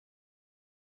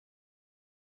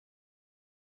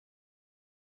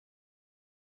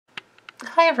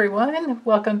Hi everyone,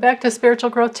 welcome back to Spiritual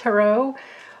Growth Tarot.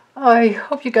 I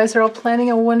hope you guys are all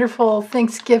planning a wonderful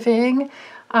Thanksgiving.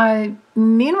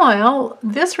 Meanwhile,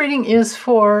 this reading is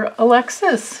for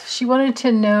Alexis. She wanted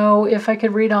to know if I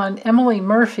could read on Emily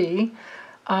Murphy.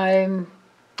 I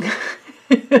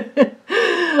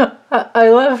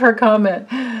love her comment.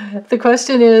 The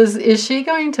question is she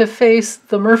going to face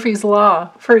the Murphy's Law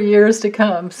for years to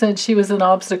come since she was an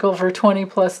obstacle for 20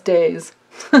 plus days?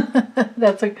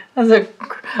 I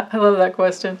love that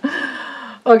question.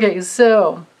 Okay,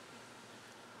 so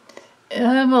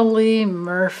Emily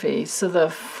Murphy. So the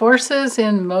forces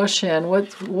in motion.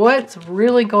 What's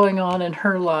really going on in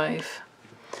her life?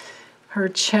 Her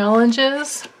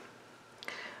challenges.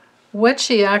 What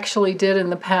she actually did in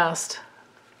the past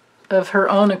of her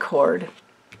own accord.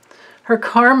 Her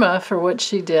karma for what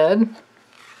she did.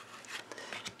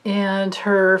 And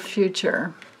her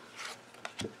future.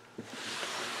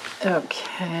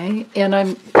 Okay, and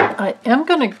I am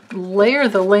going to layer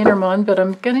the Lenormand, but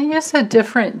I'm going to use a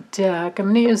different deck. I'm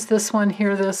going to use this one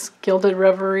here, this Gilded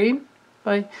Reverie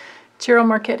by Ciro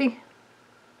Marchetti.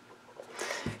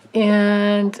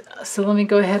 And so let me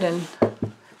go ahead and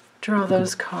draw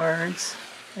those cards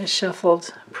I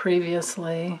shuffled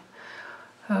previously.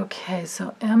 Okay,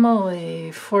 so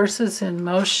Emily, forces in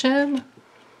motion,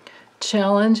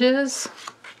 challenges,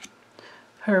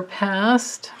 her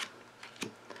past,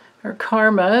 her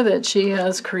karma that she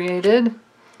has created,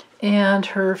 and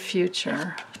her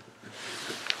future.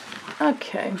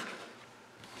 Okay.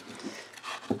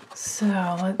 So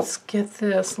let's get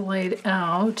this laid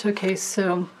out. Okay,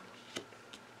 so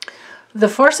the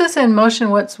forces in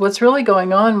motion, what's really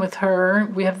going on with her,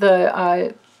 we have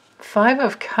the Five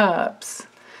of Cups.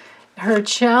 Her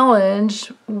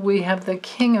challenge, we have the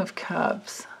King of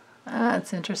Cups.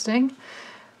 That's interesting.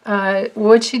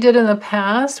 What she did in the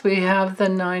past, we have the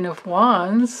Nine of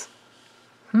Wands.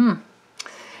 The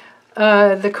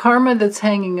karma that's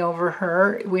hanging over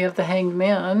her, we have the Hanged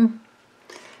Man.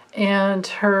 And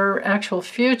her actual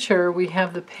future, we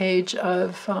have the Page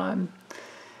of Wands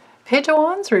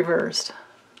reversed.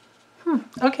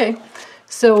 Okay,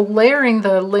 so layering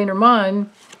the Lenormand,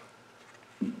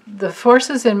 the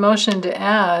forces in motion to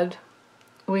add,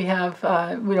 we have,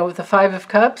 with the Five of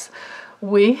Cups,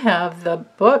 we have the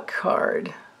Book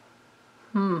card.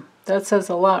 That says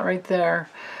a lot right there.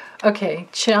 Okay,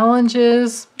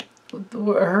 challenges.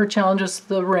 Her challenge is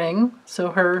the Ring. So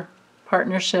her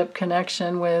partnership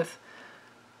connection with...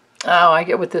 Oh, I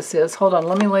get what this is. Hold on,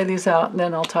 let me lay these out and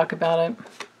then I'll talk about it.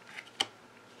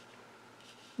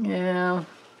 Yeah.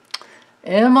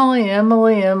 Emily.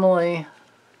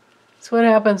 It's what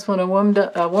happens when a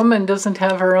woman doesn't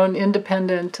have her own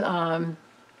independent...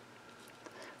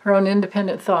 her own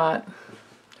independent thought,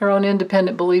 her own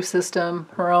independent belief system,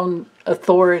 her own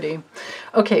authority.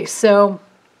 Okay, so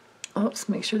let's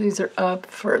make sure these are up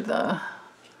for the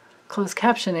closed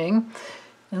captioning.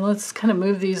 And let's kind of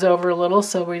move these over a little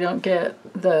so we don't get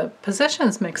the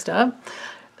positions mixed up.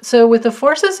 So with the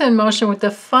forces in motion, with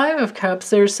the Five of Cups,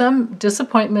 there's some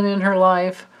disappointment in her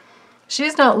life.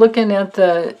 She's not looking at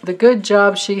the good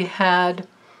job she had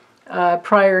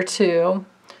prior to.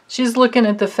 She's looking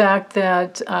at the fact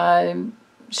that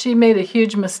she made a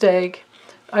huge mistake.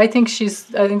 I think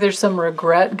there's some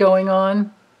regret going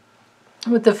on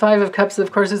with the Five of Cups.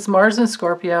 Of course, it's Mars and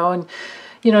Scorpio, and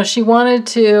she wanted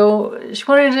to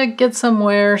get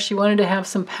somewhere. She wanted to have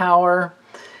some power,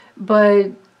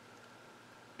 but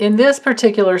in this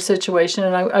particular situation,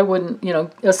 and I wouldn't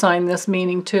assign this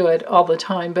meaning to it all the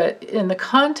time, but in the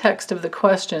context of the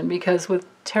question, because with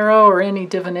tarot or any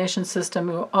divination system,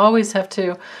 you always have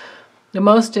to, the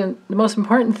most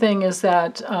important thing is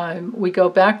that we go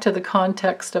back to the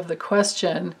context of the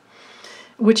question,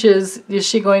 which is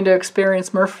she going to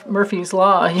experience Murphy's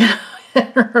Law in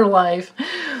her life?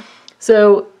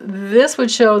 So this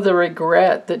would show the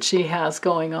regret that she has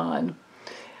going on.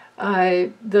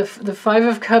 The Five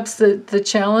of Cups, the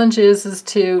challenge is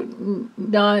to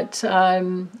not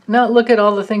look at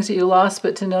all the things that you lost,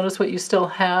 but to notice what you still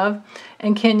have.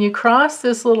 And can you cross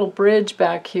this little bridge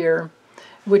back here,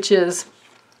 which is,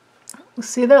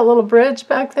 see that little bridge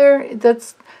back there?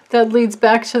 That leads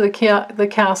back to the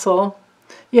castle.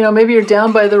 Maybe you're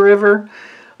down by the river,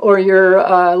 or you're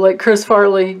like Chris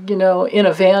Farley, in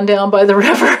a van down by the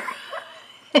river.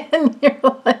 And you're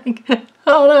like,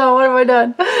 oh no, what have I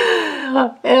done?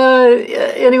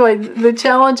 Anyway, the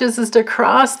challenge is to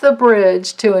cross the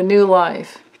bridge to a new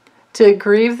life, to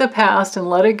grieve the past and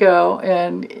let it go,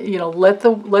 and let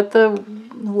the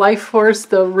life force,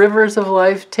 the rivers of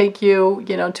life, take you,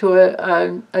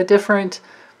 to a different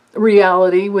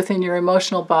reality within your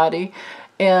emotional body,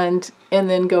 and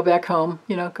then go back home,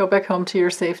 go back home to your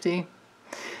safety.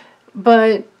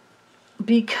 But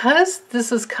because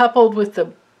this is coupled with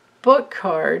the book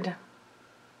card,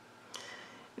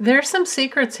 there's some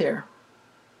secrets here.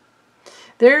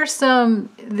 There's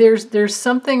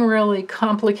something really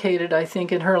complicated, I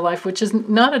think, in her life, which is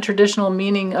not a traditional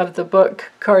meaning of the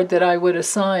book card that I would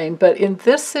assign. But in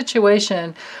this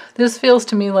situation, this feels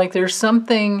to me like there's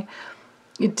something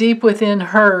deep within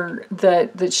her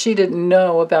that she didn't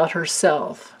know about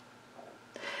herself.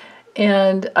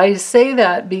 And I say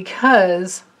that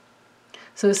because,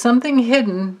 so something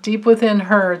hidden deep within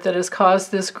her that has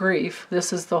caused this grief.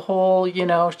 This is the whole,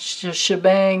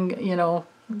 shebang,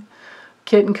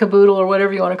 kit and caboodle, or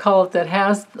whatever you want to call it, that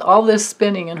has all this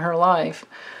spinning in her life.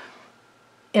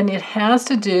 And it has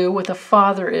to do with a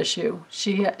father issue.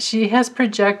 She has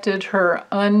projected her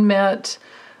unmet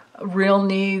real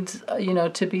needs,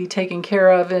 to be taken care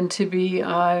of and to be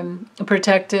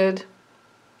protected.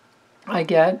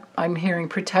 I'm hearing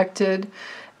protected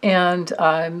and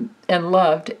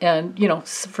loved, and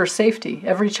for safety.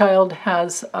 Every child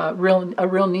has a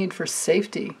real need for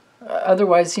safety.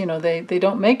 Otherwise, they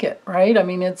don't make it, right? I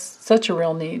mean, it's such a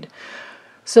real need.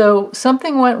 So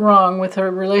something went wrong with her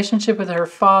relationship with her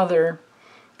father,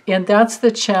 and that's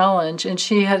the challenge. And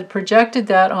she had projected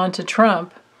that onto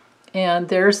Trump, and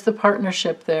there's the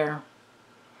partnership there.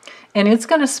 And it's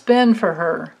going to spin for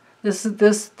her.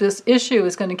 This issue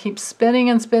is going to keep spinning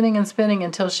and spinning and spinning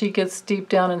until she gets deep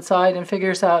down inside and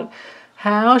figures out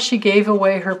how she gave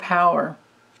away her power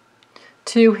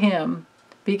to him,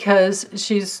 because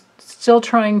she's still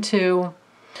trying to,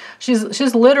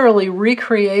 she's literally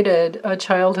recreated a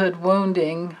childhood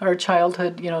wounding, or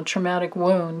childhood, traumatic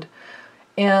wound,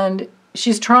 and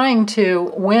she's trying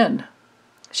to win.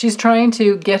 She's trying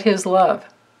to get his love.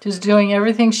 She's doing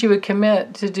everything she would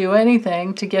commit to do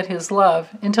anything to get his love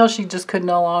until she just could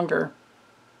no longer.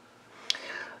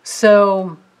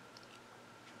 So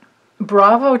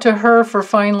bravo to her for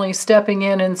finally stepping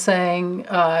in and saying,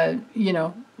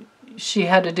 she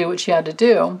had to do what she had to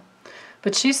do.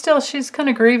 But she's kind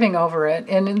of grieving over it.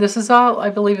 And this is all, I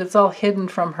believe it's all hidden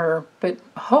from her. But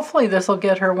hopefully this will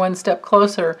get her one step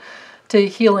closer to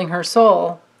healing her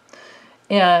soul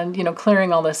and,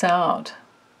 clearing all this out.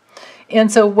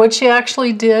 And so what she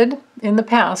actually did in the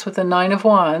past with the Nine of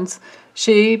Wands,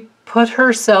 she put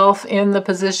herself in the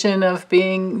position of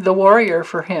being the warrior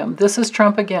for him. This is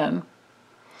Trump again.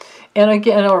 And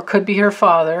again, or it could be her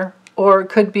father, or it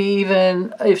could be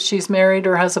even if she's married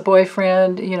or has a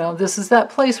boyfriend, this is that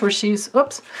place where she's,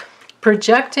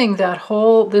 projecting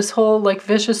this whole like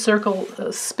vicious circle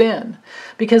spin.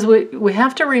 Because we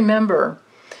have to remember,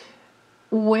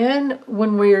 when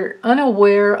we're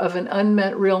unaware of an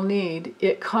unmet real need,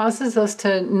 it causes us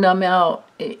to numb out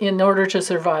in order to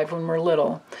survive when we're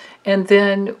little. And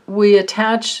then we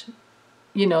attach,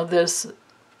 this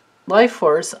life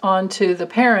force onto the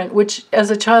parent, which as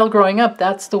a child growing up,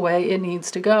 that's the way it needs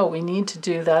to go. We need to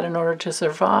do that in order to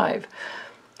survive.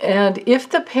 And if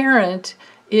the parent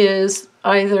is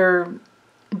either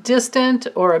distant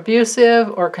or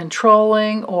abusive or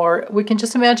controlling, or we can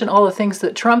just imagine all the things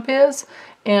that Trump is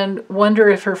and wonder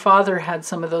if her father had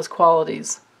some of those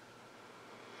qualities.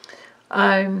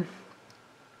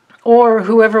 Or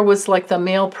whoever was like the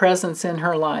male presence in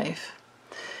her life.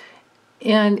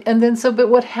 And then but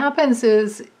what happens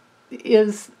is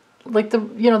like the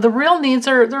real needs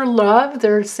are their love,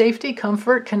 their safety,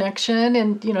 comfort, connection,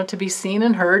 and to be seen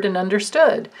and heard and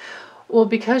understood. Well,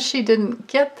 because she didn't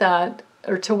get that,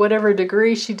 or to whatever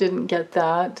degree she didn't get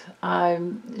that,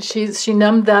 she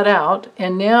numbed that out,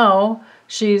 and now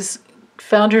she's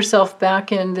found herself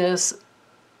back in this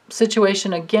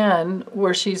situation again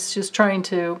where she's just trying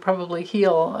to probably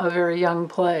heal a very young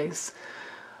place.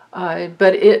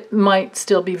 But it might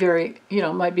still be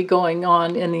might be going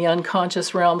on in the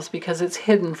unconscious realms because it's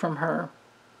hidden from her.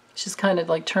 She's kind of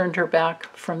like turned her back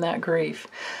from that grief.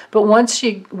 But once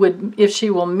if she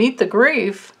will meet the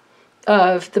grief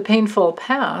of the painful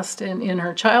past in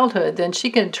her childhood, then she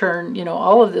can turn,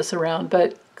 all of this around.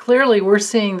 But clearly we're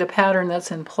seeing the pattern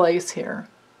that's in place here.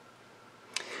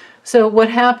 So what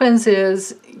happens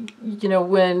is,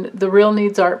 when the real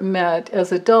needs aren't met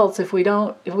as adults, if we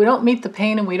don't meet the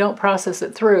pain and we don't process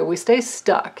it through, we stay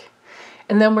stuck.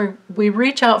 And then we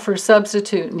reach out for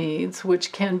substitute needs,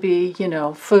 which can be,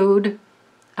 food,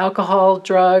 alcohol,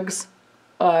 drugs,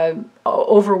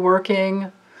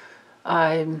 overworking,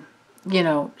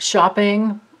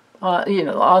 shopping,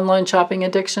 online shopping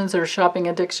addictions or shopping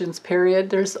addictions, period.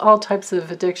 There's all types of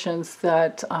addictions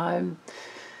that,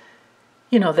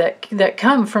 that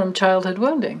come from childhood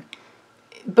wounding.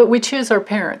 but we choose our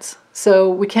parents, so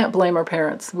we can't blame our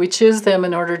parents. We choose them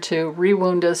in order to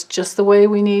rewound us just the way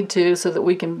we need to, so that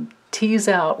we can tease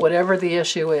out whatever the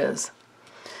issue is.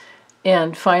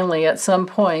 And finally, at some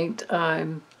point,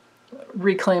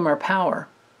 reclaim our power.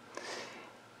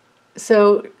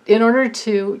 So in order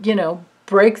to,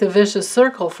 break the vicious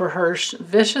circle for her,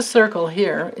 vicious circle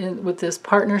here with this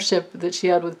partnership that she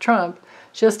had with Trump,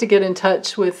 she has to get in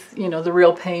touch with, the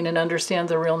real pain and understand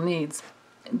the real needs.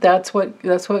 That's what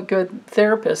good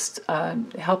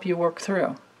therapists help you work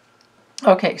through.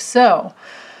 Okay, so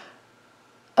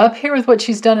up here with what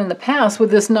she's done in the past,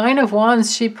 with this Nine of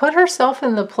Wands, she put herself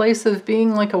in the place of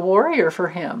being like a warrior for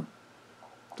him.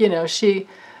 She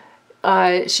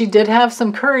did have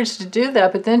some courage to do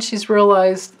that, but then she's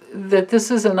realized that this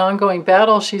is an ongoing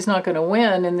battle she's not going to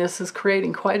win, and this is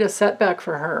creating quite a setback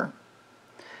for her.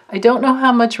 I don't know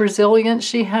how much resilience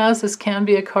she has. This can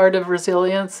be a card of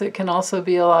resilience. It can also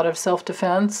be a lot of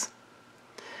self-defense.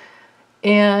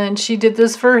 And she did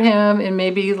this for him, and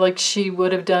maybe like she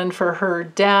would have done for her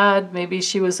dad. Maybe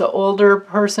she was the older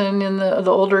person in the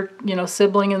older,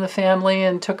 sibling in the family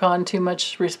and took on too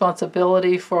much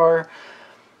responsibility for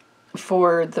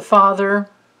the father.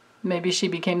 Maybe she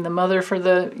became the mother for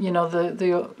the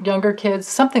younger kids,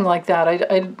 something like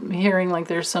that. I'm hearing like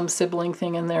there's some sibling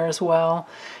thing in there as well,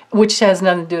 which has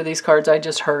nothing to do with these cards. I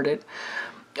just heard it.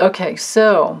 Okay,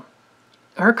 so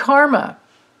her karma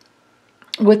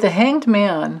with the Hanged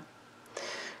Man,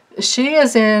 she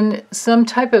is in some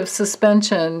type of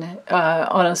suspension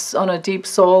on a deep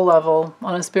soul level,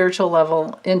 on a spiritual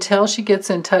level, until she gets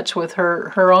in touch with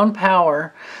her own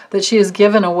power that she has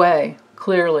given away,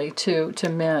 clearly, to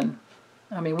men.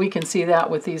 I mean, we can see that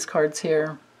with these cards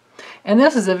here. And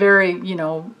this is a very,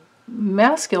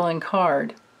 masculine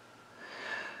card.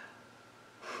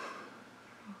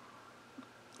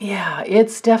 Yeah,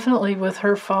 it's definitely with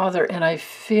her father, and I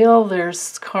feel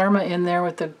there's karma in there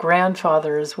with the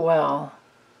grandfather as well.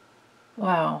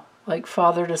 Wow, like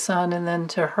father to son and then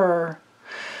to her.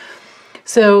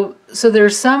 So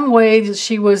there's some way that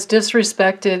she was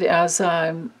disrespected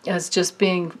as just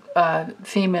being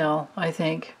female, I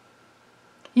think.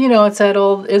 It's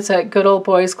that good old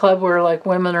boys club where like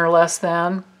women are less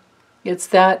than. It's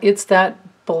that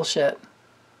bullshit.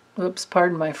 Oops,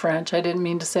 pardon my French. I didn't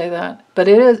mean to say that. But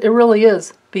it really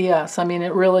is BS. I mean,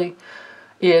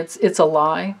 it's a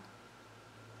lie.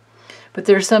 But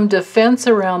there's some defense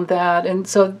around that, and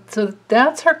so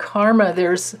that's her karma.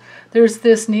 There's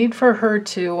this need for her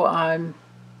to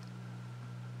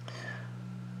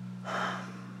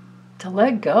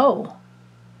let go.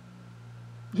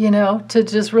 To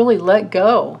just really let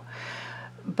go.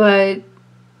 But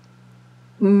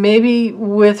maybe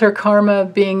with her karma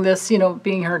being this,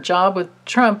 being her job with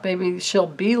Trump, maybe she'll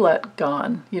be let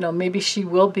gone. Maybe she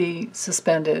will be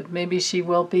suspended. Maybe she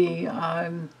will be,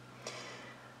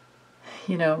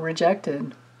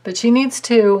 rejected. But she needs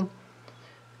to,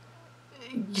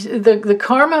 the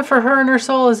karma for her and her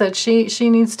soul is that she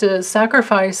needs to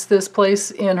sacrifice this place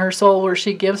in her soul where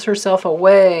she gives herself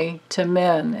away to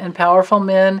men, and powerful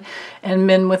men, and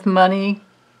men with money,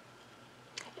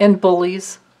 and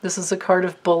bullies. This is a card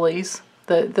of bullies.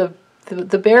 The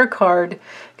bear card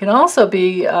can also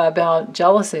be about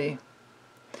jealousy.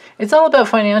 It's all about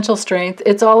financial strength.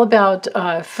 It's all about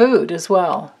food as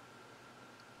well.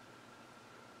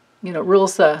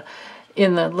 Rules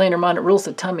in the Lenormand, it rules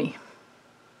the tummy.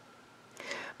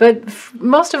 But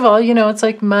most of all, it's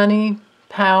like money,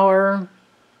 power,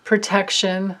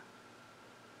 protection.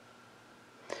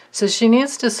 So she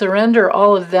needs to surrender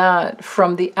all of that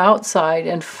from the outside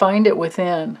and find it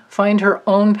within. Find her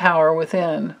own power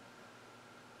within.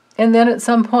 And then at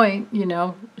some point,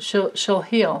 she'll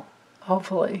heal,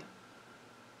 hopefully.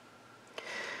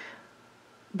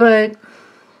 But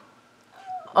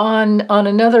on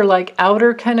another like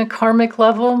outer kind of karmic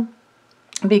level,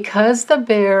 because the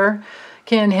bear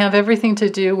can have everything to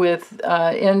do with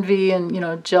envy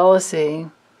and jealousy,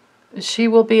 she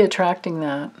will be attracting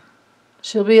that.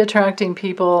 She'll be attracting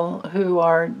people who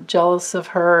are jealous of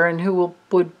her and who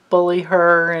would bully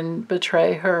her and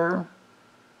betray her.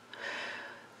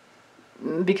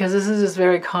 Because this is just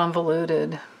very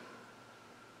convoluted.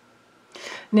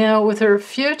 Now, with her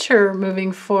future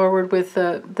moving forward with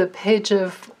the Page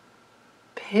of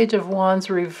Wands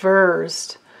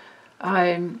reversed,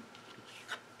 I'm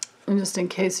just in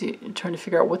case you're trying to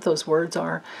figure out what those words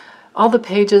are. All the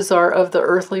pages are of the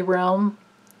earthly realm.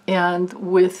 And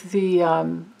with the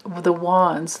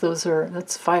wands,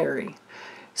 that's fiery.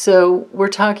 So we're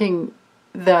talking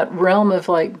that realm of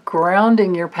like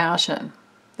grounding your passion.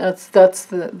 That's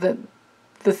the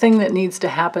thing that needs to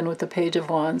happen with the Page of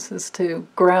Wands, is to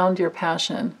ground your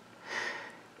passion.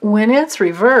 when it's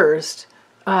reversed,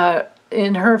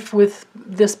 in her, with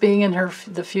this being in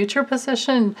the future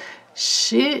position,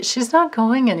 she's not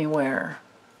going anywhere.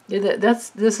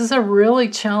 This is a really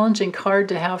challenging card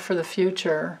to have for the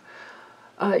future.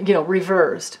 You know,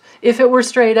 reversed. If it were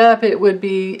straight up, it would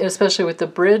be, especially with the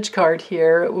bridge card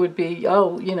here, it would be,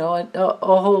 oh, you know,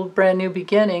 a whole brand new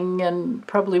beginning, and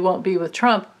probably won't be with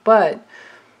Trump. But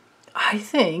I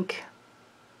think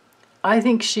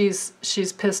she's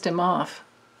pissed him off.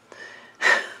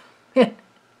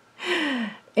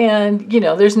 And, you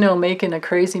know, there's no making a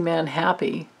crazy man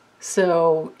happy.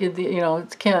 So, you know,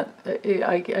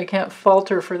 I can't fault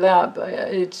her for that, but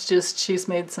it's just she's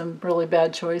made some really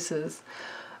bad choices.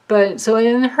 But so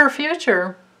in her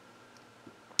future,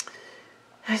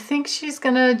 I think she's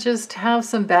going to just have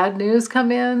some bad news come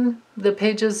in. The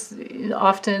pages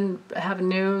often have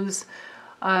news.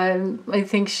 I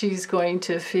think she's going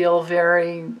to feel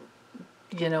very,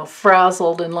 you know,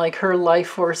 frazzled, and like her life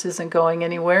force isn't going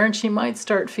anywhere. And she might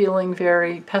start feeling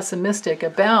very pessimistic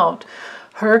about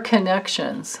her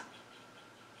connections.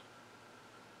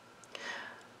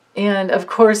 And of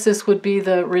course, this would be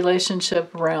the relationship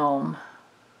realm.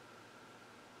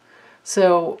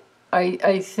 So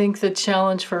I think the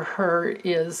challenge for her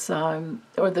is,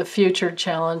 or the future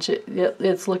challenge,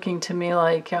 it's looking to me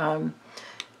like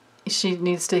she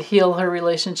needs to heal her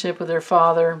relationship with her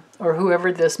father, or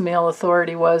whoever this male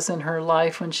authority was in her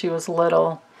life when she was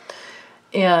little.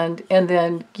 And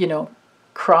then, you know,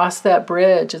 cross that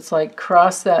bridge. It's like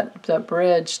cross that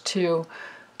bridge to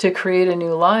create a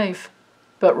new life.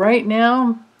 But right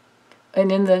now,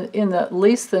 and in the at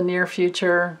least the near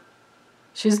future,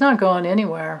 she's not going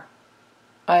anywhere.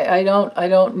 I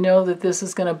don't know that this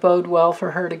is going to bode well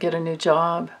for her to get a new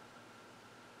job.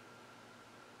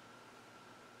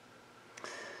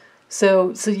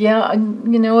 So yeah,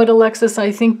 you know what, Alexis,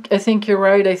 I think you're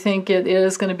right. I think it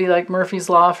is going to be like Murphy's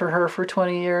Law for her for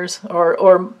 20 years,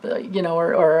 or you know,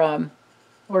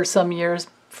 or some years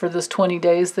for this 20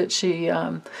 days that she.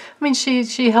 I mean,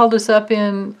 she held us up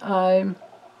in.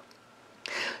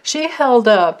 She held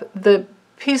up the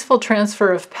peaceful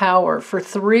transfer of power for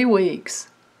 3 weeks,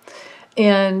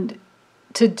 and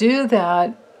to do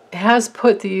that has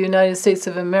put the United States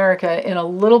of America in a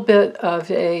little bit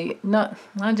of a, not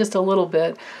just a little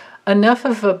bit, enough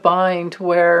of a bind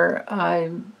where,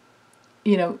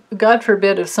 you know, God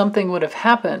forbid if something would have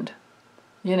happened,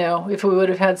 you know, if we would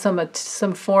have had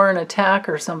some foreign attack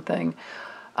or something,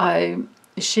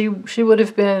 she would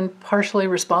have been partially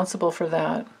responsible for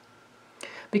that.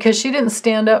 Because she didn't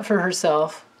stand up for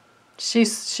herself. She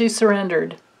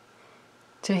surrendered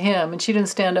to him, and she didn't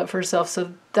stand up for herself.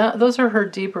 So those are her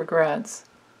deep regrets.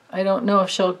 I don't know if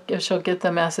she'll get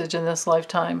the message in this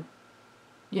lifetime.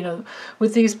 You know,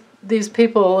 with these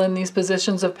people in these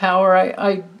positions of power,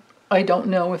 I don't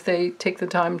know if they take the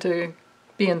time to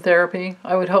be in therapy.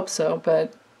 I would hope so,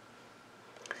 but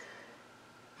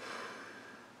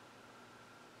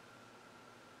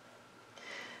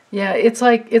yeah, it's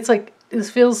like this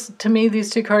feels to me,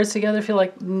 these two cards together feel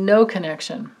like no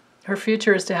connection. Her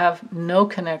future is to have no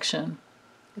connection,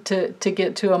 to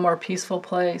get to a more peaceful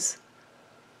place.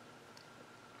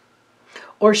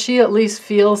 Or she at least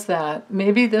feels that.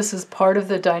 Maybe this is part of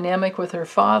the dynamic with her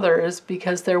father, is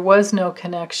because there was no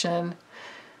connection.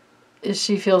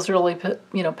 She feels really,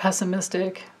 you know,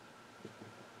 pessimistic.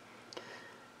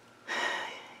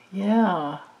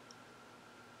 Yeah.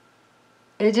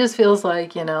 It just feels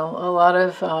like, you know, a lot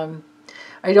of...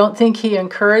 I don't think he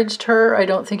encouraged her. I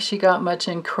don't think she got much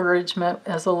encouragement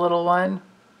as a little one.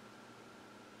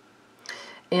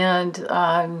 And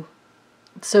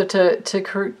so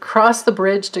to cross the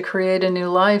bridge to create a new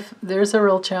life, there's a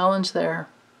real challenge there.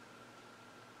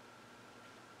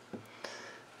 I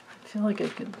feel like I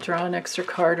could draw an extra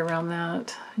card around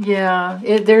that. Yeah,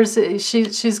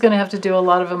 she's going to have to do a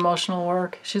lot of emotional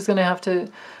work. She's going to have to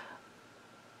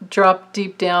drop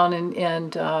deep down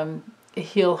and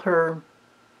heal her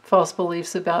false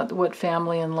beliefs about what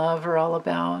family and love are all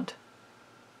about.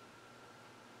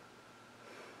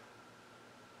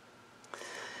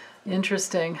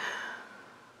 Interesting.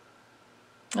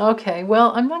 Okay,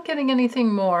 well, I'm not getting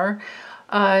anything more.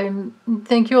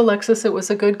 Thank you, Alexis. It was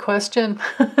a good question.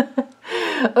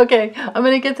 Okay, I'm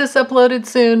going to get this uploaded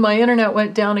soon. My internet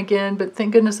went down again, but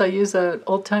thank goodness I use an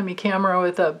old-timey camera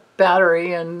with a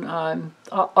battery, and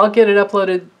I'll get it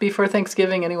uploaded before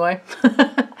Thanksgiving anyway.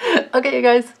 Okay, you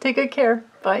guys, take good care.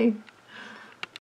 Bye.